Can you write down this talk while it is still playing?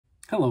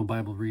Hello,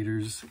 Bible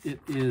readers.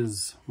 It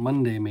is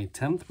Monday, May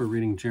 10th. We're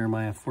reading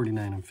Jeremiah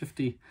 49 and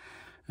 50,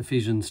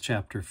 Ephesians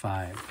chapter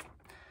 5.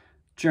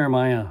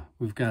 Jeremiah,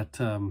 we've got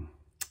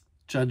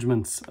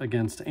judgments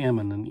against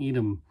Ammon and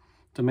Edom,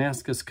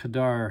 Damascus,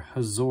 Kedar,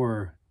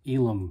 Hazor,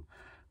 Elam.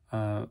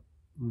 The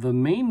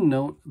main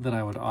note that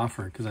I would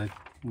offer, because I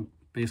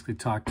basically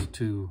talked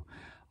to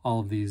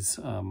all of these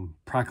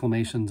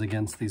proclamations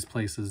against these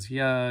places,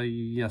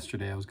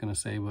 yesterday I was going to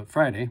say, but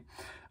Friday,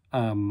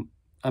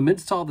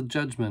 amidst all the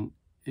judgment,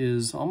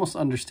 is almost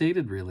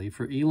understated, really.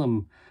 For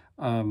Elam,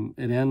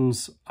 it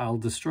ends, I'll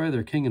destroy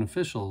their king and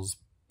officials,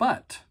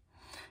 but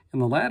in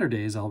the latter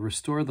days, I'll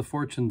restore the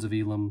fortunes of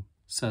Elam,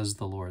 says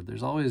the Lord.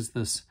 There's always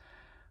this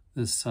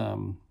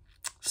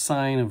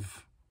sign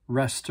of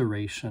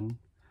restoration,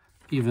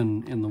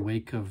 even in the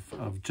wake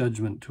of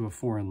judgment to a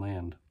foreign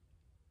land.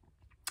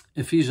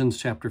 Ephesians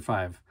chapter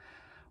 5.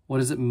 What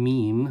does it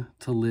mean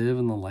to live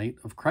in the light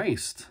of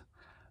Christ?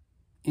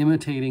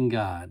 Imitating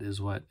God is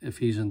what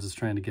Ephesians is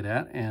trying to get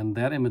at, and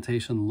that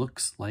imitation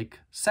looks like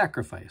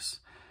sacrifice.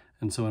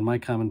 And so in my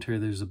commentary,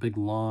 there's a big,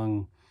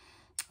 long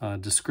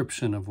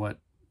description of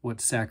what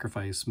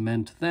sacrifice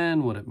meant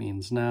then, what it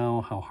means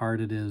now, how hard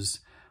it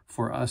is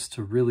for us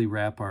to really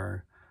wrap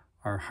our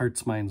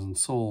hearts, minds, and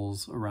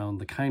souls around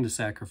the kind of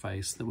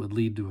sacrifice that would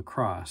lead to a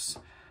cross,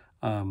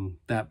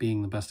 that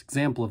being the best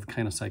example of the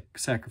kind of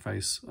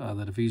sacrifice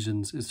that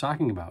Ephesians is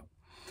talking about.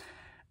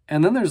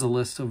 And then there's a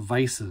list of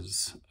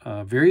vices,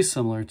 very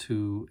similar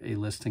to a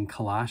list in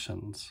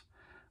Colossians.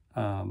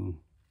 A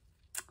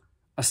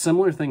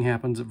similar thing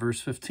happens at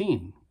verse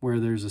 15, where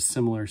there's a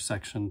similar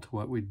section to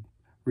what we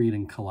read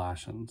in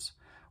Colossians.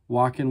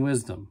 Walk in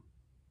wisdom,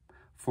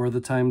 for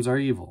the times are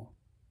evil.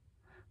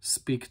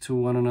 Speak to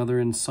one another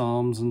in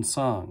psalms and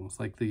songs,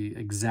 like the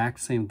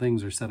exact same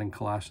things are said in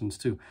Colossians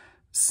 2.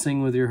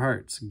 Sing with your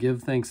hearts,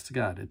 give thanks to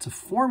God. It's a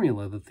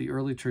formula that the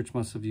early church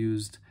must have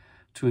used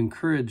to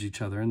encourage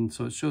each other, and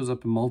so it shows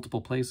up in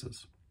multiple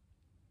places.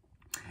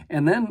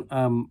 And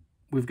then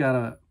we've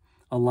got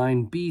a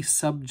line, be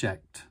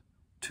subject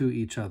to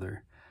each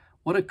other.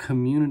 What a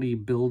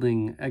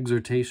community-building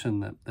exhortation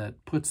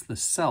that puts the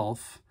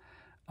self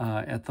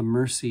at the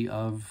mercy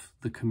of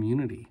the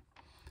community.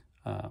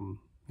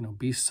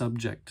 Be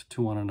subject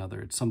to one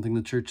another. It's something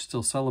the church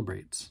still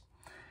celebrates.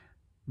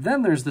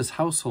 Then there's this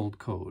household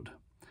code.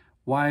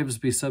 Wives,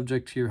 be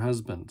subject to your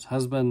husbands.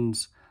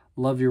 Husbands,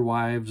 love your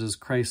wives as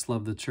Christ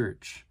loved the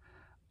church.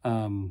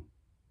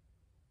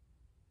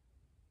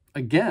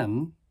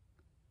 Again,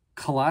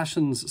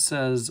 Colossians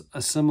says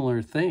a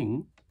similar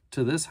thing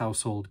to this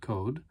household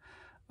code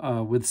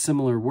with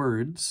similar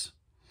words.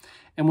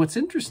 And what's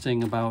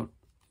interesting about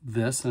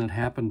this, and it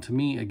happened to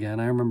me again,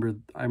 I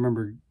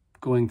remember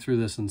going through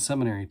this in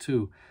seminary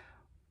too.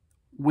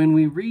 When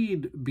we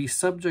read, be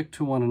subject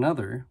to one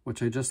another,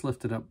 which I just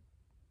lifted up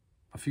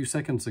a few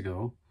seconds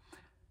ago,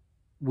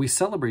 we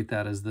celebrate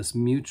that as this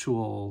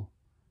mutual,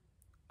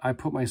 I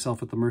put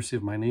myself at the mercy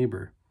of my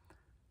neighbor.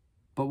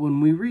 But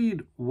when we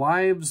read,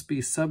 wives,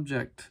 be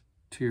subject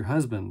to your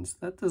husbands,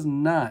 that does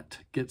not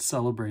get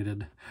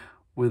celebrated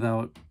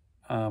without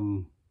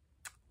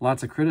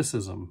lots of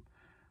criticism.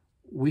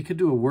 We could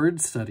do a word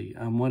study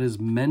on what is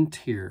meant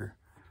here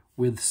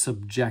with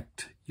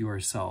subject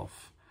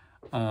yourself.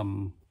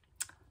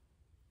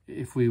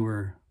 If we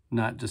were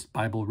not just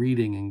Bible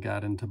reading and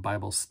got into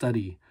Bible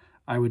study,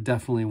 I would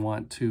definitely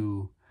want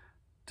to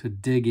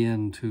dig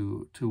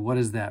into what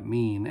does that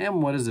mean,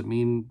 and what does it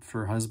mean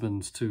for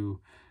husbands to,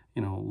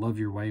 love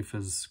your wife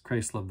as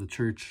Christ loved the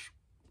church.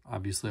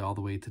 Obviously, all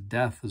the way to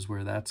death is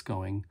where that's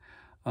going.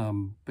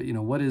 But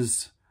what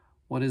is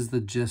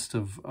the gist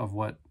of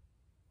what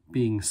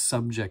being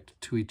subject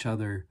to each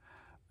other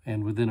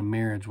and within a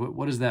marriage?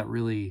 What is that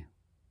really?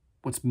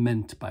 What's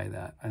meant by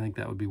that? I think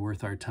that would be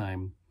worth our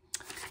time.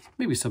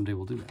 Maybe someday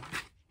we'll do that.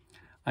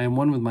 I am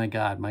one with my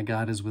God. My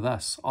God is with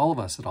us, all of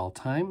us at all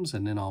times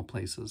and in all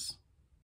places.